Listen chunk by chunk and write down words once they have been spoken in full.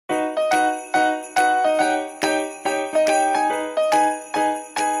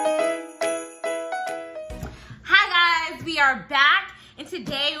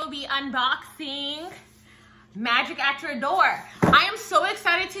today we'll be unboxing Magic at Your Door. I am so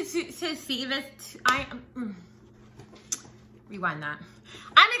excited to see this. Rewind that.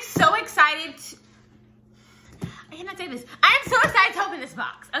 I'm so excited. I cannot say this. I am so excited to open this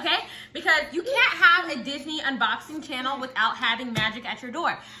box, okay? Because you can't have a Disney unboxing channel without having Magic at Your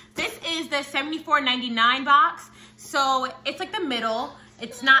Door. This is the $74.99 box. So it's like the middle.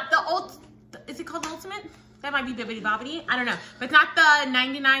 It's not the is it called the Ultimate? That might be Bibbidi Bobbidi. I don't know. But it's not the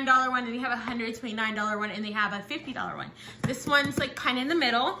 $99 one, and they have a $129 one, and they have a $50 one. This one's like kind of in the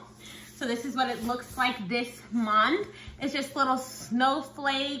middle. So this is what it looks like this month. It's just little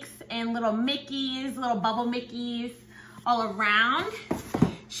snowflakes and little Mickeys, little bubble Mickeys all around.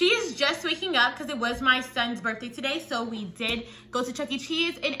 She is just waking up because it was my son's birthday today. So we did go to Chuck E.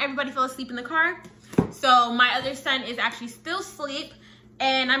 Cheese and everybody fell asleep in the car. So my other son is actually still asleep.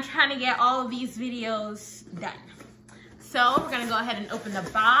 And I'm trying to get all of these videos done. So we're gonna go ahead and open the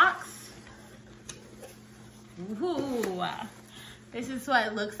box. Ooh, this is what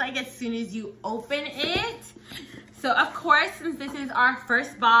it looks like as soon as you open it. So of course, since this is our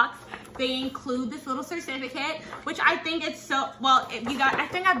first box, they include this little certificate, which I think it's so, well, I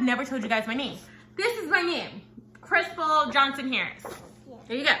think I've never told you guys my name. This is my name, Crystal Johnson Harris.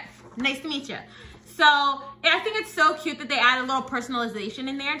 There you go, nice to meet you. So I think it's so cute that they add a little personalization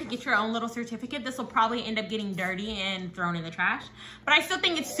in there to get your own little certificate. This will probably end up getting dirty and thrown in the trash. But I still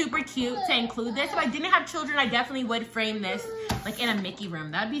think it's super cute to include this. If I didn't have children, I definitely would frame this like in a Mickey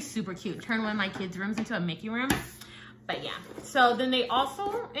room. That'd be super cute. Turn one of my kids' rooms into a Mickey room. But yeah. So then they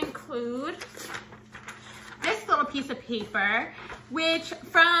also include this little piece of paper, which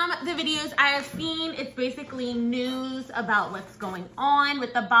from the videos I have seen, it's basically news about what's going on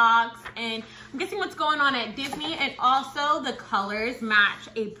with the box, and I'm guessing what's going on at Disney, and also the colors match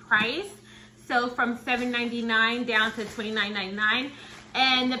a price. So from $7.99 down to $29.99,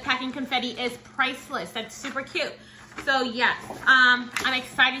 and the packing confetti is priceless. That's super cute. So yes, I'm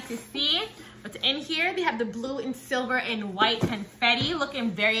excited to see what's in here. They have the blue and silver and white confetti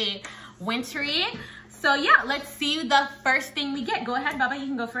looking very wintry. So yeah, let's see the first thing we get. Go ahead, Baba, you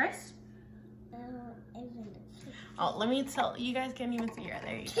can go first. Oh, let me tell, you guys can't even see her.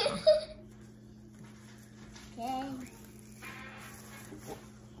 There you go. Okay.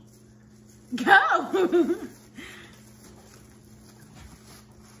 Go!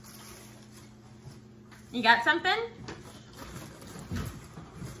 You got something?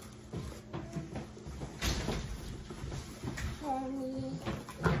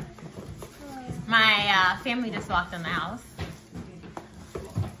 My family just walked in the house.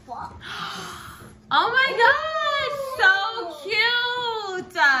 Oh my gosh, so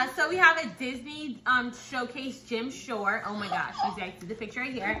cute! So we have a Disney showcase gym short. Oh my gosh, you guys see the picture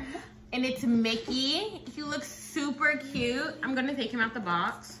right here. And it's Mickey. He looks super cute. I'm gonna take him out the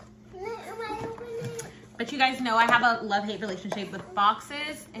box. But you guys know I have a love-hate relationship with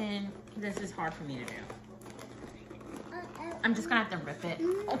boxes, and this is hard for me to do. I'm just gonna have to rip it.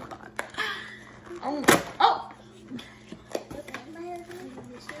 Oh God. Oh, oh!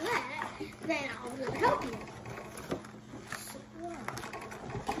 Then I'll help you.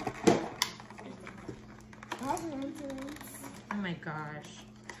 Oh my gosh.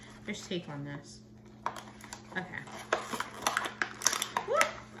 There's tape on this. Okay.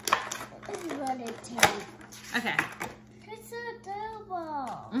 This is what it takes. Okay. It's so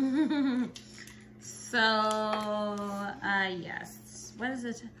adorable. So, yes. What is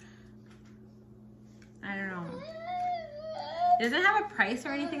it? I don't know. Does it have a price or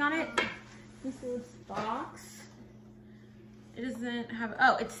anything on it? This is box. It doesn't have,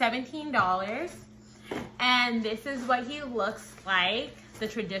 oh, it's $17. And this is what he looks like. The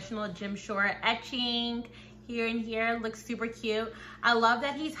traditional gym short etching here and here. Looks super cute. I love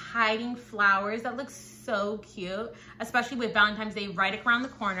that he's hiding flowers. That looks so cute, especially with Valentine's Day right around the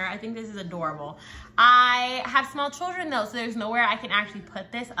corner. I think this is adorable. I have small children though, so there's nowhere I can actually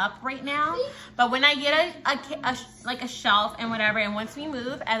put this up right now. But when I get like a shelf and whatever, and once we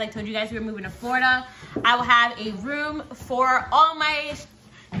move, as I told you guys, we're moving to Florida, I will have a room for all my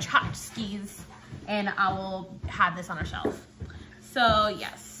tchotchkes, and I will have this on a shelf. So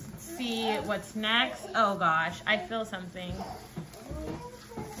yes, let's see what's next. Oh gosh, I feel something.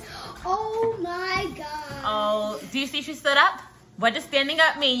 Oh my God. Oh, do you see she stood up? What does standing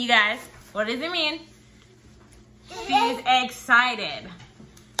up mean, you guys? What does it mean? She's excited.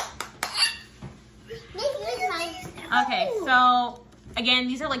 Okay, so again,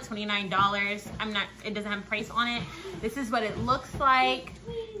 these are like $29. It doesn't have a price on it. This is what it looks like.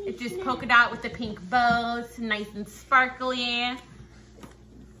 It's just polka dot with the pink bows, nice and sparkly.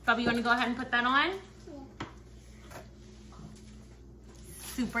 Bubby, you want to go ahead and put that on?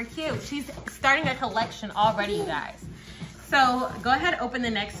 super cute. She's starting a collection already, you guys. So go ahead, open the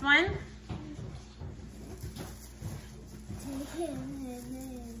next one.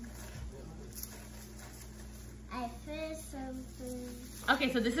 I feel something.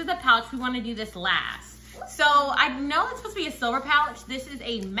 Okay, so this is the pouch. We want to do this last. So I know it's supposed to be a silver pouch. This is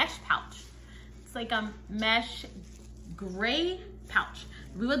a mesh pouch. It's like a mesh gray pouch.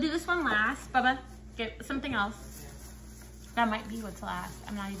 We will do this one last. Bubba, get something else. That might be what's last.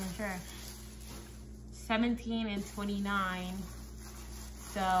 I'm not even sure. 17 and 29.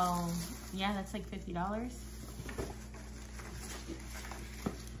 So yeah, that's like $50.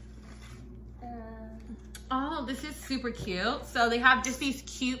 Oh, this is super cute. So they have just these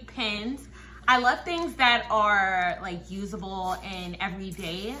cute pins. I love things that are like usable and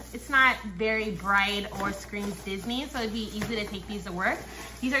everyday. It's not very bright or screams Disney, so it'd be easy to take these to work.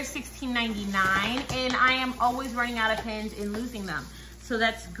 These are $16.99, and I am always running out of pins and losing them. So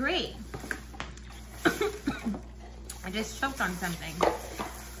that's great. I just choked on something.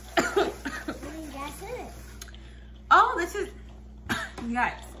 That's it. Oh, this is, you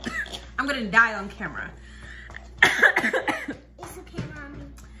guys, I'm gonna die on camera. It's okay, Mommy.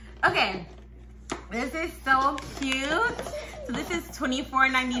 Okay, this is so cute. So this is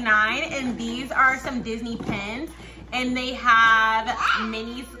 $24.99, and these are some Disney pins, and they have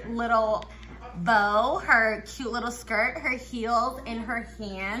Minnie's little bow, her cute little skirt, her heels, and her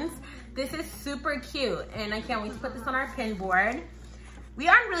hands. This is super cute, and I can't wait to put this on our pin board. We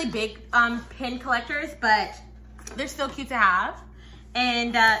aren't really big pin collectors, but they're still cute to have.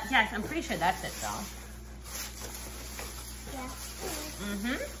 And yes, I'm pretty sure that's it though.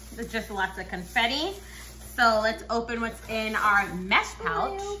 There's just lots of confetti. So let's open what's in our mesh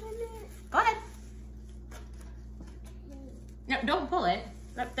pouch. Go ahead. No, don't pull it.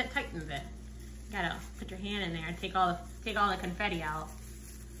 That tightens it. You gotta put your hand in there and take all the confetti out.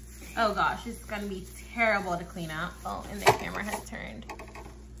 Oh gosh, it's gonna be terrible to clean up. Oh, and the camera has turned.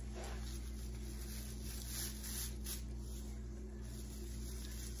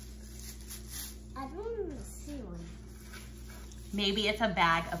 I don't even see one. Maybe it's a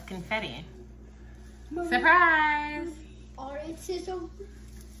bag of confetti. Mommy. Surprise! Or it's just a...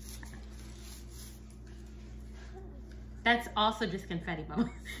 That's also just confetti,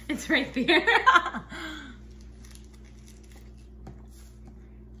 Mom. It's right there.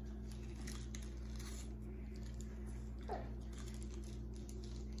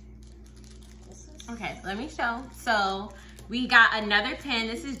 Okay, let me show. So we got another pin.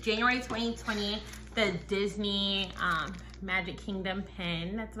 This is January 2020, the Disney Magic Kingdom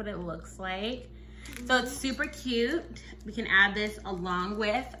pin. That's what it looks like. So it's super cute. We can add this along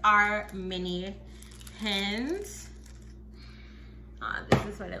with our mini pins. This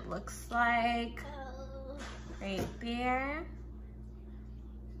is what it looks like right there.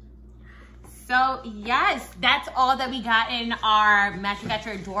 So yes, that's all that we got in our Match Got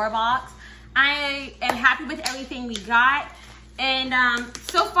Your Door box. I am happy with everything we got. And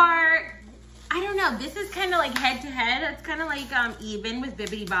so far, I don't know, this is kind of like head to head. It's kind of like even with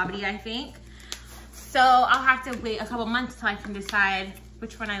Bibbidi Bobbidi, I think. So I'll have to wait a couple months till I can decide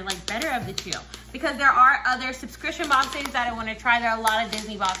which one I like better of the two. Because there are other subscription boxes that I want to try. There are a lot of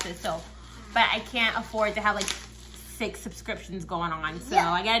Disney boxes, so, but I can't afford to have like 6 subscriptions going on. So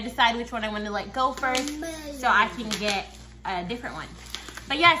yeah. I gotta decide which one I want to like go first so I can get a different one.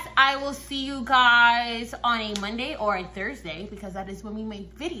 But yes, I will see you guys on a Monday or a Thursday because that is when we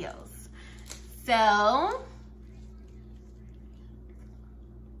make videos. So,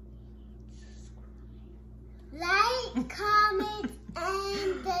 like, comment,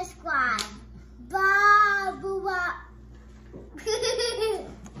 and subscribe. Bye.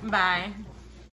 bye.